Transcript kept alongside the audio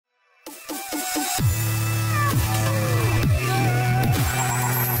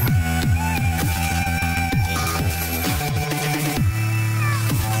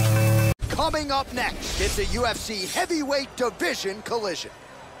Coming up next, it's a UFC heavyweight division collision.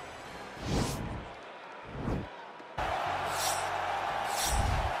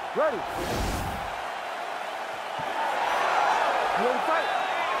 Ready. You ready to fight?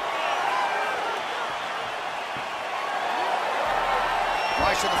 All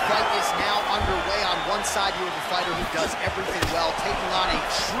right, so the fight is now underway. On one side, you have a fighter who does everything well, taking on a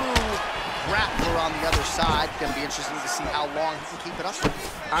true grappler on the other side. Gonna be interesting to see how long he can keep it up.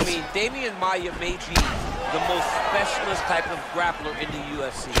 I mean, Damian Maia may be the most specialist type of grappler in the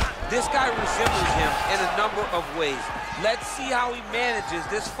UFC. This guy resembles him in a number of ways. Let's see how he manages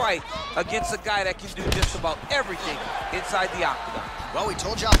this fight against a guy that can do just about everything inside the octagon. Well, we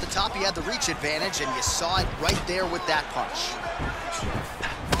told you off the top he had the reach advantage, and you saw it right there with that punch.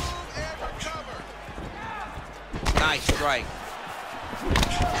 Nice strike.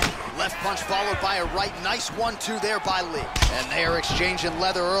 Left punch followed by a right. Nice 1-2 there by Lee. And they're exchanging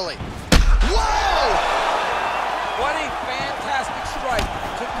leather early. Whoa! What a fantastic strike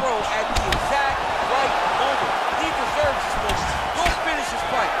to throw at the exact right moment. He deserves this moment. Go finish his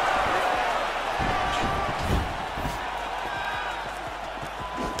fight.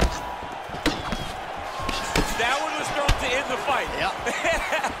 That one was thrown to end the fight. Yep.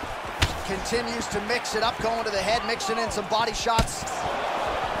 Continues to mix it up, going to the head, mixing in some body shots.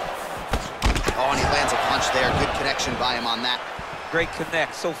 Oh, and he lands a punch there. Good connection by him on that. Great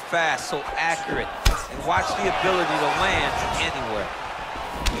connect, so fast, so accurate. And watch the ability to land anywhere.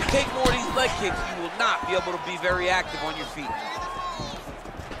 You take more of these leg kicks, you will not be able to be very active on your feet.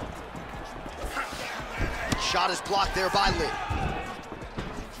 Shot is blocked there by Lee.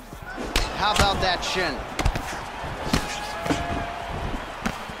 How about that shin?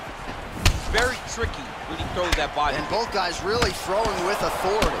 Very tricky when he throws that body. And both guys really throwing with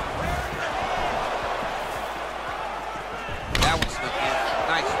authority. That one snuck in.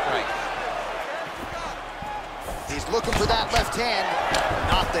 Nice strike. He's looking for that left hand.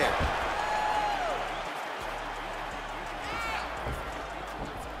 Not there.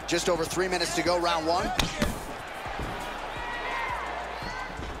 Just over 3 minutes to go, round one.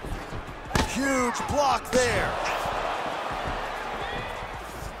 Huge block there.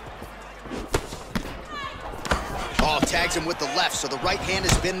 Oh, tags him with the left, so the right hand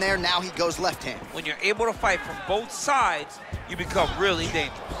has been there. Now he goes left hand. When you're able to fight from both sides, you become really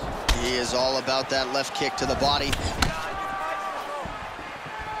dangerous. He is all about that left kick to the body.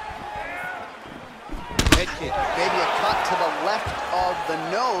 Head kick. Maybe a cut to the left of the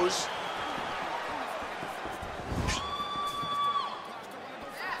nose.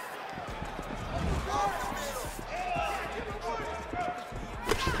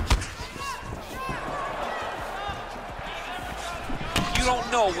 You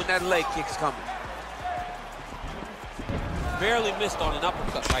don't know when that leg kick's coming. Barely missed on an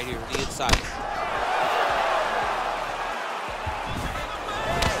uppercut right here on the inside.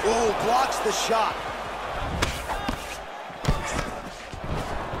 Oh, blocks the shot.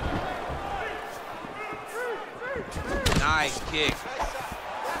 Nice kick.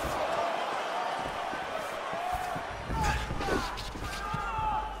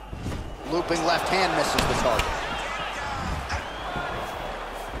 Looping left hand misses the target.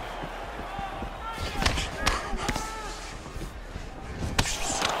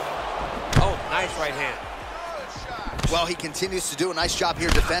 Nice right hand. Well, he continues to do a nice job here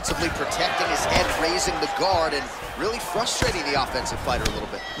defensively, protecting his head, raising the guard, and really frustrating the offensive fighter a little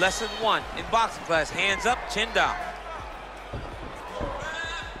bit. Lesson 1 in boxing class, hands up, chin down.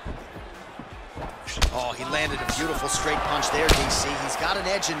 Oh, he landed a beautiful straight punch there, DC. He's got an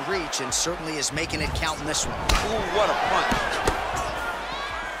edge in reach and certainly is making it count in this one. Ooh, what a punch.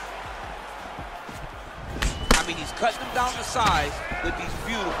 I mean, he's cutting them down to size with these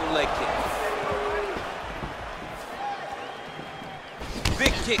beautiful leg kicks.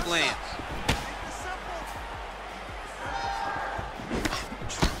 Big kick lands.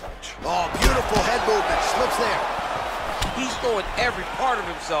 Oh, beautiful head movement, slips there. He's throwing every part of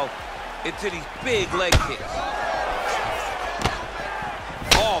himself into these big leg kicks.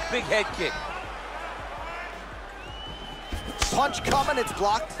 Oh, big head kick. Punch coming, it's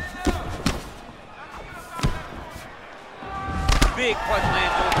blocked. Big punch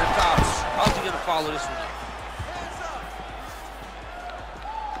lands over the top. How's he gonna follow this one up?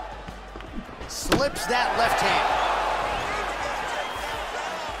 Slips that left hand.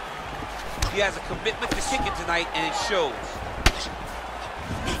 He has a commitment to kicking tonight, and it shows.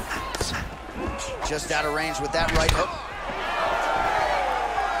 Just out of range with that right hook.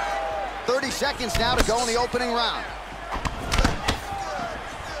 30 seconds now to go in the opening round.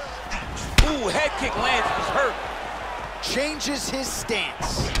 Ooh, head kick lands, he's hurt. Changes his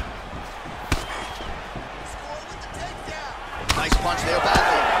stance. Nice punch there by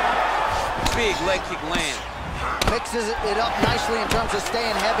Lee. Big leg kick land. Mixes it up nicely in terms of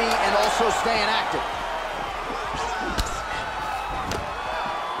staying heavy and also staying active.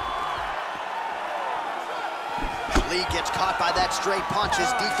 Lee gets caught by that straight punch.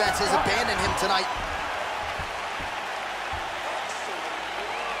 His defense has abandoned him tonight.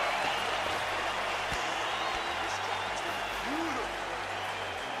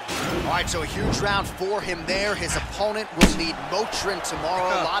 All right, so a huge round for him there. His opponent will need Motrin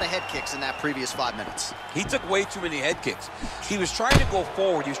tomorrow. A lot of head kicks in that previous 5 minutes. He took way too many head kicks. He was trying to go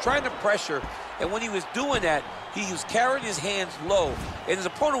forward. He was trying to pressure, and when he was doing that, he was carrying his hands low, and his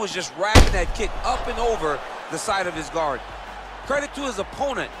opponent was just wrapping that kick up and over the side of his guard. Credit to his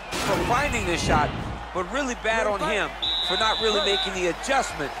opponent for finding this shot, but really bad on him for not really making the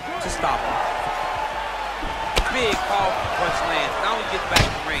adjustment to stop him. Big powerful punch lands. Now he gets back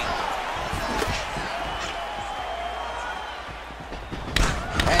to range.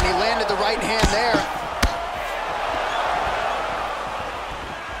 And he landed the right hand there.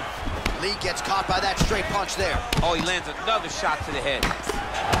 Lee gets caught by that straight punch there. Oh, he lands another shot to the head.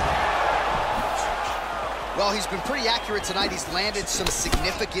 Well, he's been pretty accurate tonight. He's landed some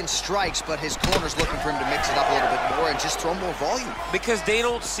significant strikes, but his corner's looking for him to mix it up a little bit more and just throw more volume. Because they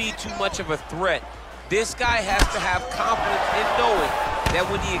don't see too much of a threat. This guy has to have confidence in knowing that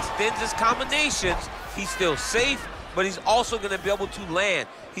when he extends his combinations, he's still safe, but he's also going to be able to land.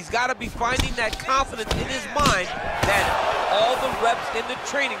 He's got to be finding that confidence in his mind that all the reps in the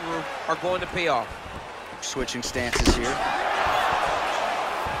training room are going to pay off. Switching stances here.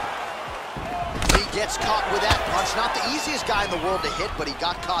 Lee gets caught with that punch. Not the easiest guy in the world to hit, but he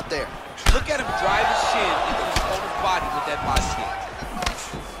got caught there. Look at him drive his shin into his opponent's body with that body kick.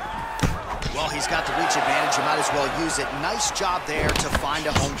 Well, he's got the reach advantage. You might as well use it. Nice job there to find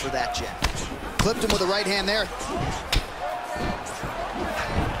a home for that jab. Clipped him with the right hand there.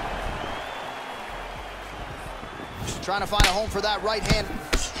 Trying to find a home for that right hand.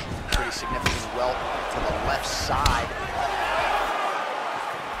 Pretty significant welt to the left side.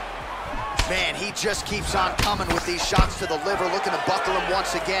 Man, he just keeps on coming with these shots to the liver, looking to buckle him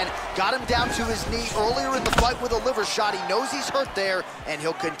once again. Got him down to his knee earlier in the fight with a liver shot. He knows he's hurt there, and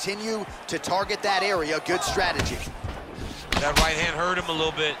he'll continue to target that area. Good strategy. That right hand hurt him a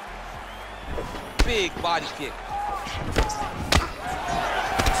little bit. Big body kick.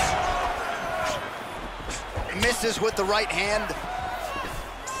 Misses with the right hand.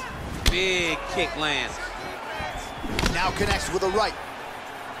 Big kick lands. Now connects with the right.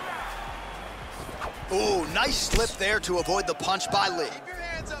 Ooh, nice slip there to avoid the punch by Lee.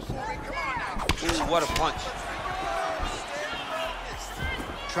 Ooh, what a punch.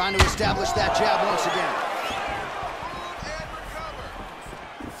 Trying to establish that jab once again.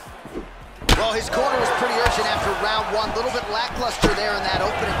 Well, his corner was pretty urgent after round one. A little bit lackluster there in that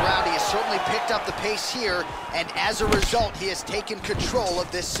opening round. He has certainly picked up the pace here, and as a result, he has taken control of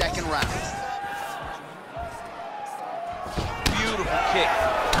this second round. Beautiful kick.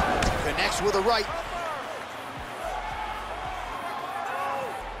 Connects with a right.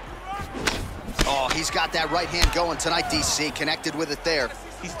 Oh, he's got that right hand going tonight, DC. Connected with it there.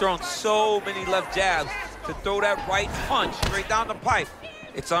 He's thrown so many left jabs to throw that right punch straight down the pipe.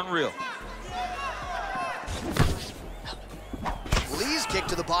 It's unreal. Lee's kick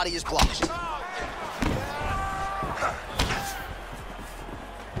to the body is blocked.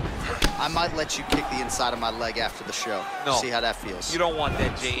 I might let you kick the inside of my leg after the show. No. See how that feels. You don't want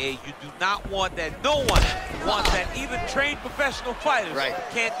that, J.A. You do not want that. No one wants that. Even trained professional fighters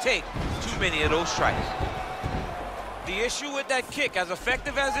can't take too many of those strikes. The issue with that kick, as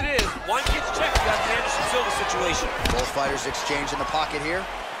effective as it is, one gets checked, you got the Anderson Silva situation. Both fighters exchange in the pocket here.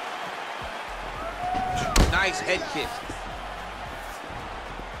 Nice head kick.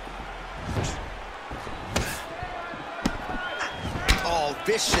 Oh,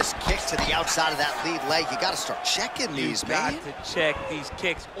 vicious kick to the outside of that lead leg. You got to start checking these, man. You got to check these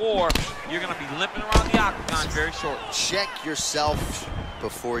kicks, or you're going to be limping around the octagon very shortly. Check yourself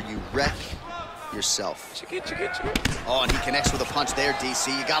before you wreck yourself. Check it, check it, check it. Oh, and he connects with a punch there, DC.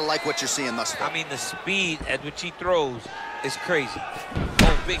 You got to like what you're seeing thus far. I mean, the speed at which he throws is crazy.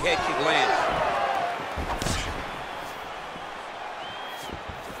 Oh, big head kick lands.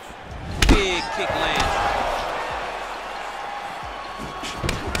 Big kick lands.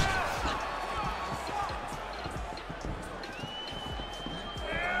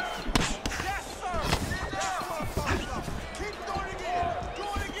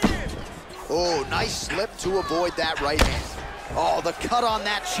 Oh, nice slip to avoid that right hand. Oh, the cut on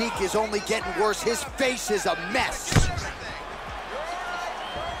that cheek is only getting worse. His face is a mess.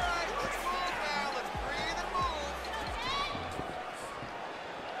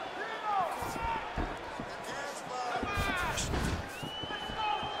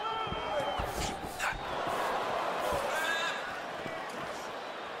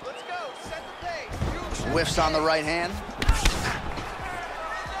 Whiffs on the right hand.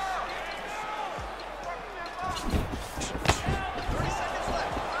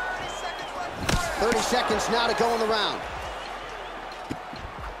 30 seconds now to go in the round.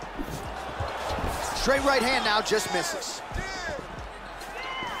 Straight right hand now, just misses.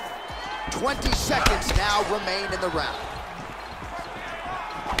 20 seconds now remain in the round.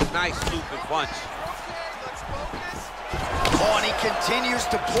 Nice looping punch. Oh, and he continues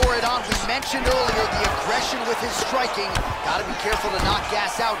to pour it on. We mentioned earlier the aggression with his striking. Got to be careful to not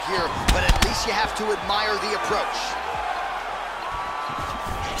gas out here, but at least you have to admire the approach.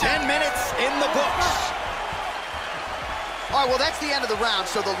 10 minutes in the books. All right, well, that's the end of the round,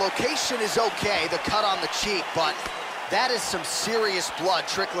 so the location is okay, the cut on the cheek, but that is some serious blood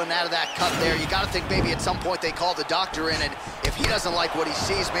trickling out of that cut there. You got to think maybe at some point they call the doctor in, and if he doesn't like what he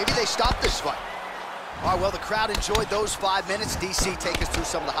sees, maybe they stop this fight. All right, well, the crowd enjoyed those 5 minutes. DC, take us through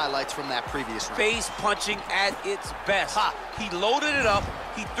some of the highlights from that previous round. Face punching at its best. He loaded it up,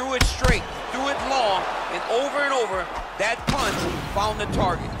 he threw it straight, threw it long, and over, that punch found the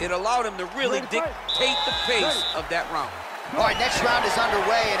target. It allowed him to really dictate the pace of that round. All right, next round is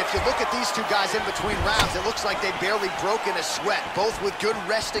underway, and if you look at these two guys in between rounds, it looks like they've barely broken a sweat, both with good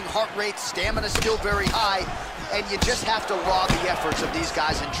resting heart rates, stamina still very high, and you just have to laud the efforts of these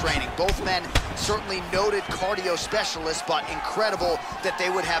guys in training. Both men certainly noted cardio specialists, but incredible that they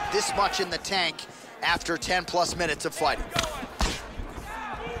would have this much in the tank after 10+ minutes of fighting.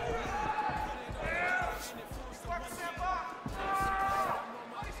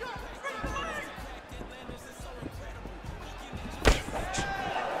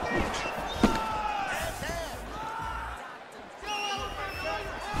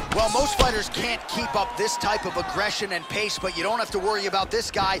 Well, most fighters can't keep up this type of aggression and pace, but you don't have to worry about this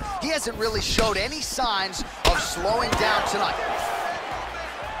guy. He hasn't really showed any signs of slowing down tonight.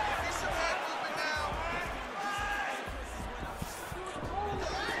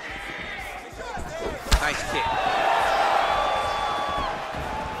 Nice kick.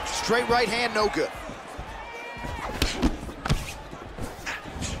 Straight right hand, no good.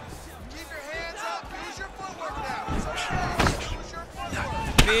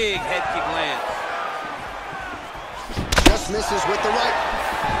 Big head kick lands. Just misses with the right.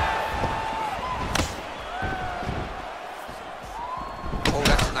 Oh,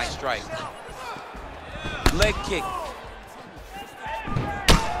 that's a nice strike. Leg kick.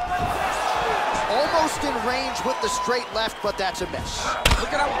 Almost in range with the straight left, but that's a miss.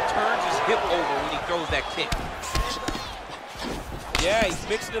 Look at how he turns his hip over when he throws that kick. Yeah, he's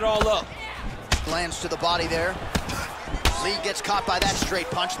mixing it all up. Lands to the body there. Lee gets caught by that straight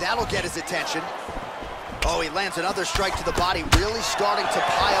punch. That'll get his attention. Oh, he lands another strike to the body, really starting to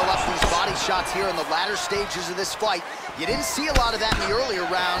pile up these body shots here in the latter stages of this fight. You didn't see a lot of that in the earlier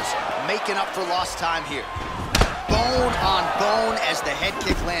rounds, making up for lost time here. Bone on bone as the head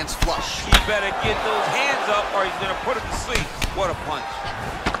kick lands flush. He better get those hands up or he's gonna put him to sleep. What a punch.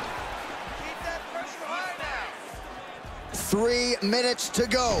 Keep that pressure high now. 3 minutes to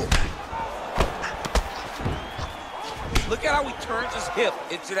go. Look at how he turns his hip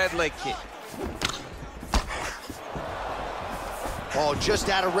into that leg kick. Oh, just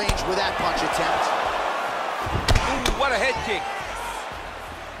out of range with that punch attempt. Ooh, what a head kick.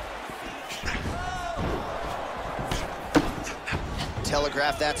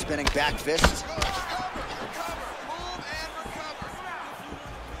 Telegraph that spinning back fist.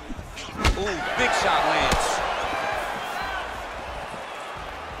 Ooh, big shot lands.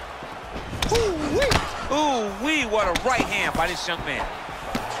 Ooh-wee, what a right hand by this young man.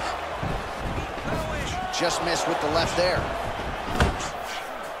 Just missed with the left there.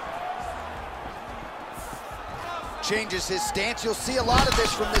 Changes his stance. You'll see a lot of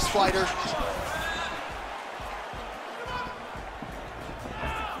this from this fighter.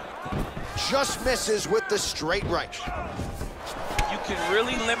 Just misses with the straight right. You can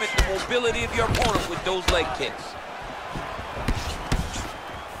really limit the mobility of your opponent with those leg kicks.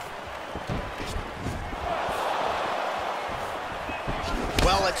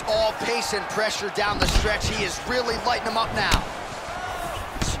 Well, it's all pace and pressure down the stretch. He is really lighting them up now.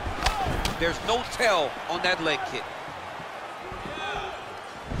 There's no tell on that leg kick.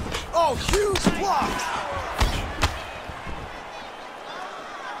 Oh, huge block.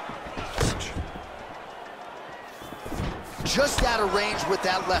 Just out of range with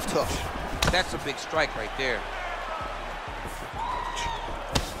that left hook. That's a big strike right there.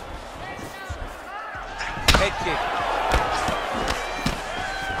 Head kick.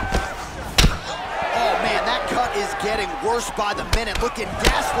 Oh, man, that cut is getting worse by the minute. Looking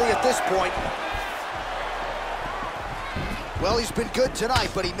ghastly at this point. Well, he's been good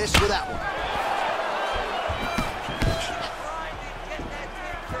tonight, but he missed with that one.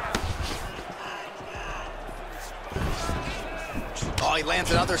 he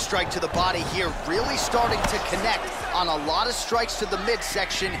lands another strike to the body here, really starting to connect on a lot of strikes to the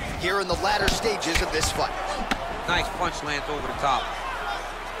midsection here in the latter stages of this fight. Nice punch lands over the top.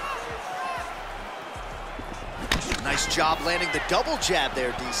 Nice job landing the double jab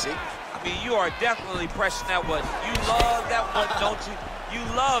there, DC. I mean, you are definitely pressing that one. You love that one, don't you? You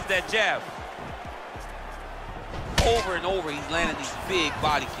love that jab. Over and over, he's landing these big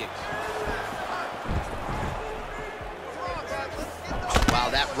body kicks. Wow,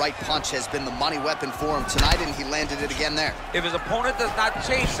 that right punch has been the money weapon for him tonight, and he landed it again there. If his opponent does not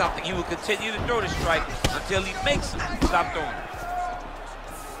change something, he will continue to throw the strike until he makes him stop throwing.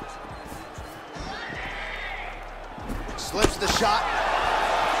 Slips the shot.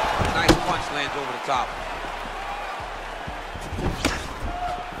 Nice punch lands over the top.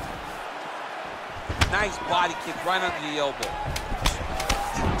 Nice body kick right under the elbow.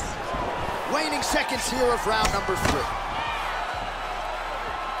 Waning seconds here of round number 3.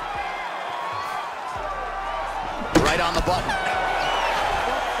 Right on the button.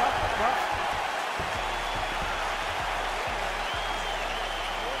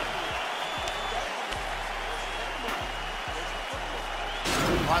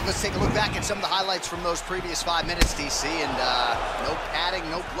 All right, let's take a look back at some of the highlights from those previous 5 minutes, DC, and no padding,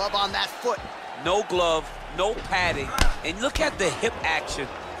 no glove on that foot. No glove, no padding, and look at the hip action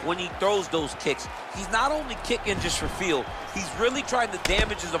when he throws those kicks. He's not only kicking just for feel, he's really trying to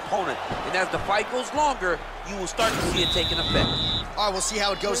damage his opponent, and as the fight goes longer, you will start to see it taking effect. All right, we'll see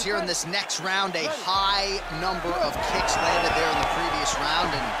how it goes here in this next round. A high number of kicks landed there in the previous round,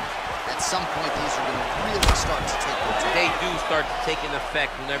 and at some point, these are going to really start to take effect. They do start to take an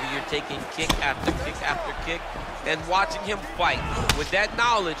effect whenever you're taking kick after kick after kick. And watching him fight with that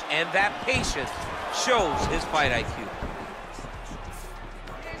knowledge and that patience shows his fight IQ.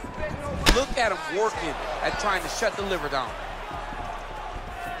 Look at him working at trying to shut the liver down.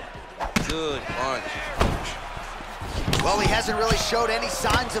 Good punch. Well, he hasn't really showed any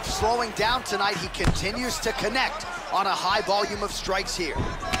signs of slowing down tonight. He continues to connect on a high volume of strikes here.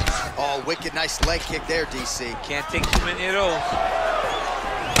 Oh, wicked nice leg kick there, DC. Can't take too many of those.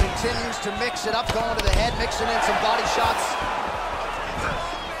 Continues to mix it up, going to the head, mixing in some body shots.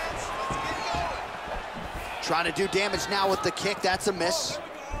 Trying to do damage now with the kick. That's a miss.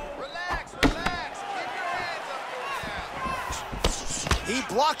 Relax, relax. Keep your hands up there. He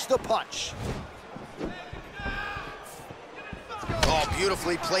blocks the punch. Oh,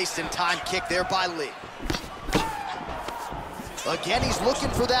 beautifully placed in time kick there by Lee. Again, he's looking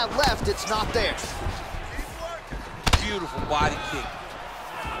for that left. It's not there. Beautiful body kick.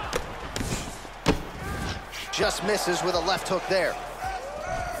 Just misses with a left hook there.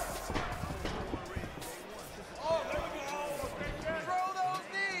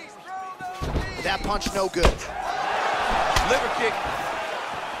 That punch no good. Liver kick.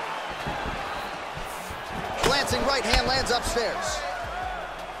 Glancing right hand lands upstairs.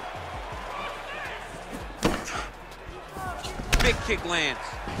 Big kick lands.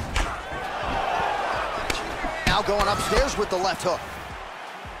 Now going upstairs with the left hook.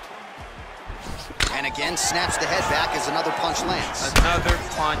 And again, snaps the head back as another punch lands. Another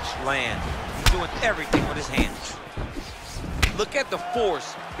punch lands. He's doing everything with his hands. Look at the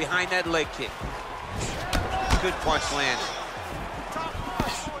force behind that leg kick. Good punch lands.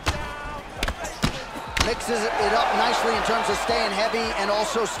 Mixes it up nicely in terms of staying heavy and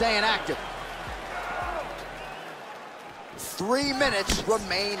also staying active. 3 minutes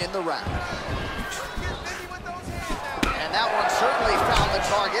remain in the round. And that one certainly found the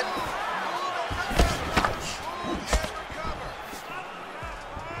target.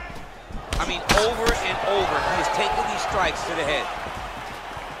 I mean, over and over, he is taking these strikes to the head.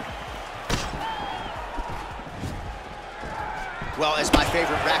 Well, as my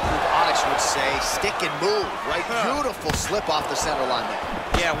favorite rap group Onyx would say, stick and move, right? Beautiful slip off the center line there.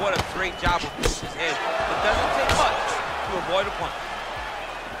 Yeah, what a great job of pushing his head. It doesn't take much to avoid a punch.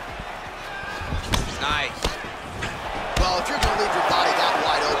 Nice. Well, if you're going to leave your body that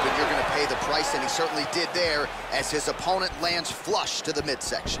wide open, you're going to pay the price, and he certainly did there as his opponent lands flush to the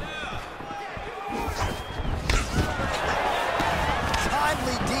midsection.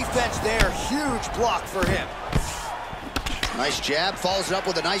 Timely defense there, huge block for him. Nice jab, follows it up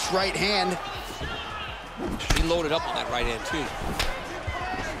with a nice right hand. He loaded up on that right hand, too.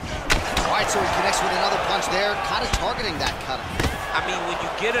 All right, so he connects with another punch there, kind of targeting that cut. I mean, when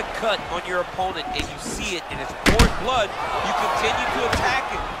you get a cut on your opponent and you see it and it's pouring blood, you continue to attack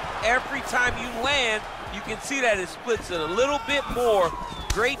it. Every time you land, you can see that it splits it a little bit more.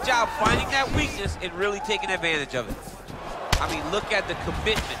 Great job finding that weakness and really taking advantage of it. I mean, look at the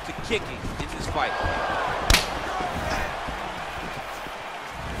commitment to kicking in this fight.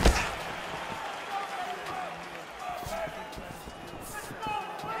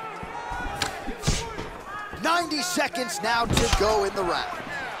 90 seconds now to go in the round.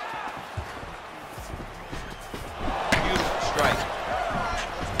 Beautiful strike.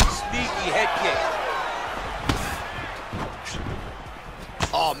 Sneaky head kick.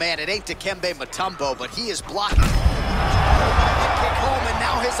 Oh man, it ain't Dikembe Mutombo, but he is blocking. Kick home, and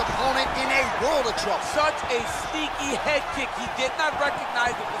now his opponent in a world of trouble. Such a sneaky head kick. He did not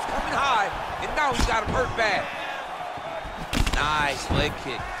recognize it was coming high, and now he's got him hurt bad. Nice leg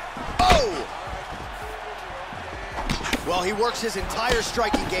kick. Oh! Well, he works his entire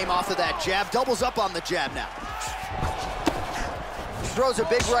striking game off of that jab. Doubles up on the jab now. Throws a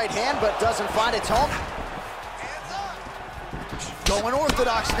big right hand, but doesn't find its home. Going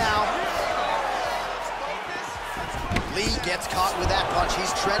orthodox now. Lee gets caught with that punch.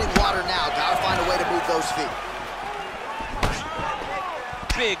 He's treading water now. Gotta find a way to move those feet.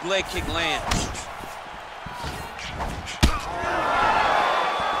 Big leg kick lands.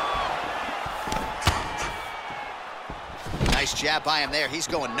 Nice jab by him there. He's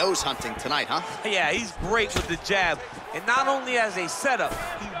going nose hunting tonight, huh? Yeah, he's great with the jab. And not only as a setup,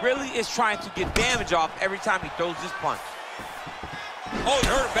 he really is trying to get damage off every time he throws this punch. Oh, he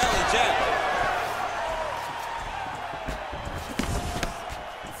hurt him badly, jab.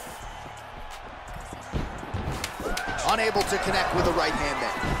 Unable to connect with the right hand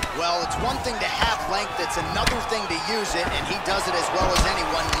there. Well, it's one thing to have length, it's another thing to use it, and he does it as well as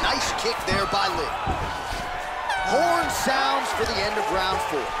anyone. Nice kick there by Lee. Horn sounds for the end of round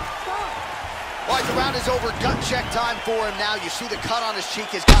 4. All right, the round is over. Gut check time for him now. You see the cut on his cheek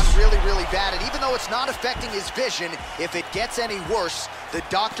has gotten really, really bad, and even though it's not affecting his vision, if it gets any worse, the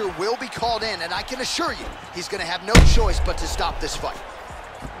doctor will be called in, and I can assure you, he's going to have no choice but to stop this fight.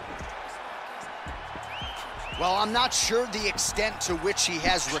 Well, I'm not sure the extent to which he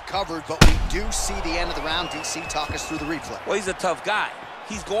has recovered, but we do see the end of the round. DC, talk us through the replay. Well, he's a tough guy.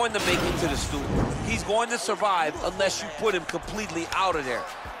 He's going to make it to the stool. He's going to survive unless you put him completely out of there.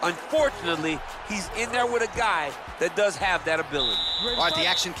 Unfortunately, he's in there with a guy that does have that ability. All right, the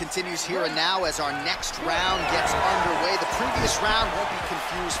action continues here and now as our next round gets underway. The previous round won't be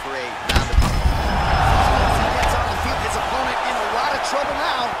confused for a round of... He gets on the feet, his opponent in a lot of trouble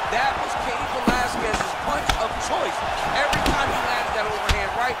now. That was Cain Velasquez's punch of choice. Every time he landed that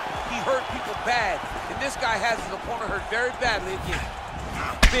overhand right, he hurt people bad. And this guy has his opponent hurt very badly again.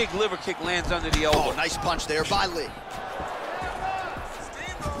 Big liver kick lands under the elbow. Oh, nice punch there by Lee.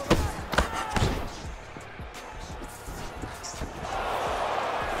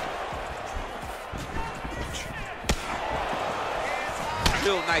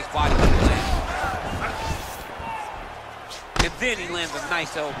 Still nice body kick land. And then he lands a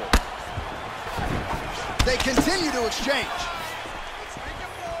nice elbow. They continue to exchange.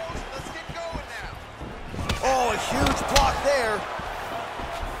 Let's get going now. Oh, a huge block there.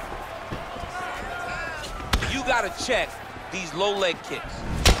 You gotta check these low leg kicks.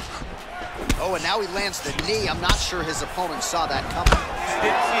 Oh, and now he lands the knee. I'm not sure his opponent saw that coming.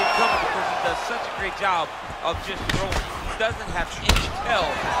 Didn't see it coming because he does such a great job of just throwing. He doesn't have any tell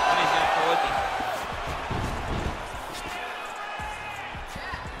when he's gonna throw a knee.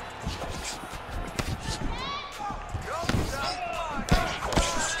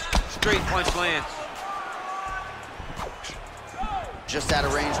 Straight punch lands. Just out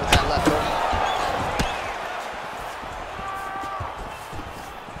of range with that left hook.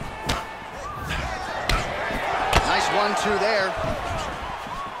 Nice 1-2 there.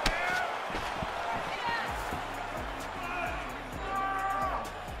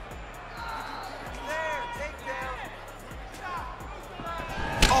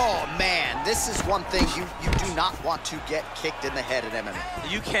 Oh man, this is one thing you do not want to get kicked in the head in MMA.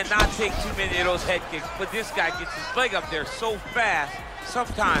 You cannot take too many of those head kicks, but this guy gets his leg up there so fast,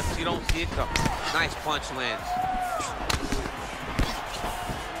 sometimes you don't see it coming. Nice punch lands.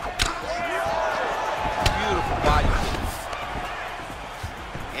 Beautiful body kick.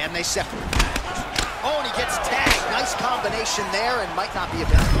 And they separate. Oh, and he gets tagged. Nice combination there, and might not be a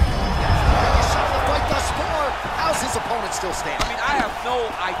bad. You saw the fight thus far. How's his opponent still standing? I mean, I have no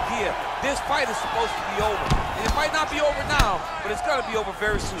idea. This fight is supposed to be over. And it might not be over now, but it's gonna be over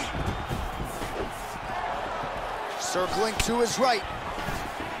very soon. Circling to his right.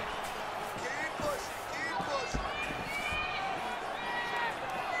 Keep pushing, keep pushing.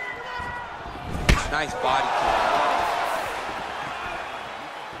 Nice body kick.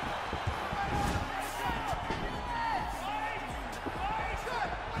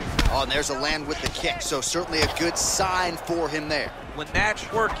 Oh, and there's a land with the kick, so certainly a good sign for him there. When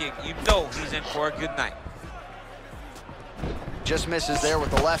that's working, you know he's in for a good night. Just misses there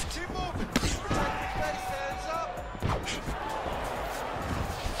with the left. Keep moving. Protect your face, hands up.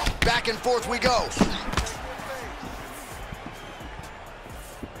 Back and forth we go.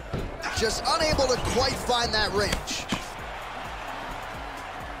 just unable to quite find that range.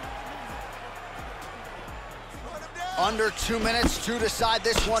 Under 2 minutes to decide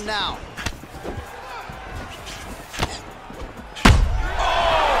this one now.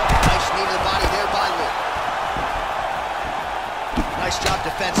 Nice knee to the body there by Lee. Nice job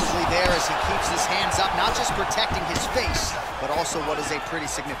defensively there as he keeps his hands up, not just protecting his face, but also what is a pretty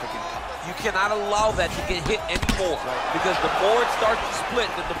significant cut. You cannot allow that to get hit anymore, because the more it starts to split,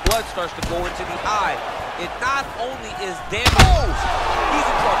 then the blood starts to go into the eye. It not only is damage, he's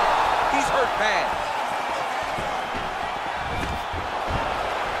in trouble. He's hurt bad.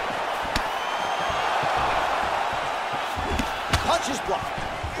 Punches blocked.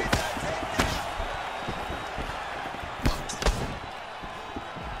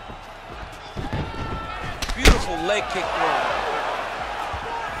 Beautiful leg kick throw.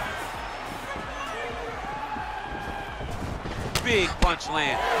 Big punch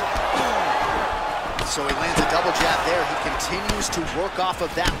land. So he lands a double jab there. He continues to work off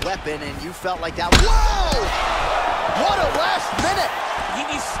of that weapon, and you felt like that. Whoa! What a last minute! He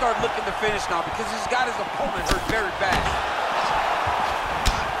needs to start looking to finish now because he's got his opponent hurt very bad.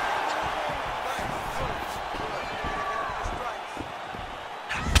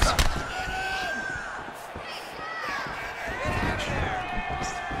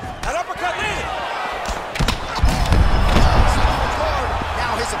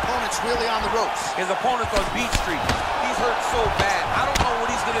 Really on the ropes. His opponent's on Beat Street. He's hurt so bad. I don't know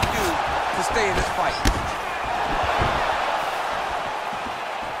what he's going to do to stay in this fight.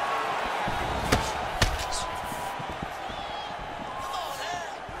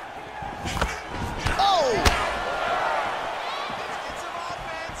 Oh!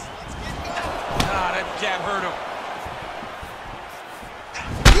 Ah, that jab hurt him.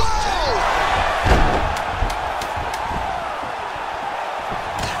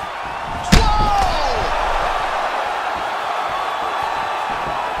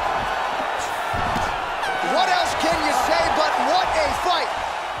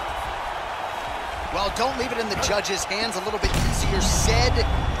 Well, don't leave it in the judges' hands. A little bit easier said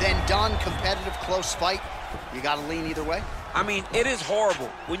than done. Competitive, close fight. You got to lean either way. I mean, it is horrible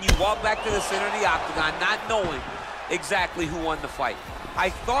when you walk back to the center of the octagon not knowing exactly who won the fight. I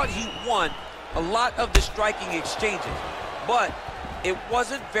thought he won a lot of the striking exchanges, but it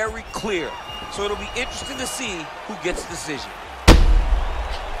wasn't very clear. So it'll be interesting to see who gets the decision.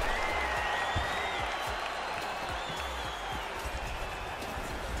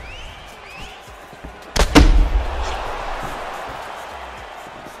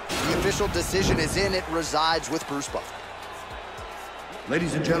 Official decision is in. It resides with Bruce Buffer.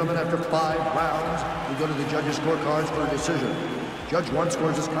 Ladies and gentlemen, after 5 rounds, we go to the judges' scorecards for a decision. Judge 1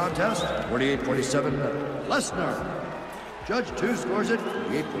 scores this contest 48-47, Lesnar. Judge 2 scores it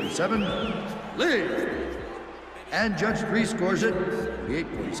 48-47, Lee. And Judge 3 scores it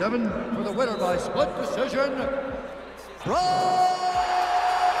 48-47 for the winner by split decision, Bro!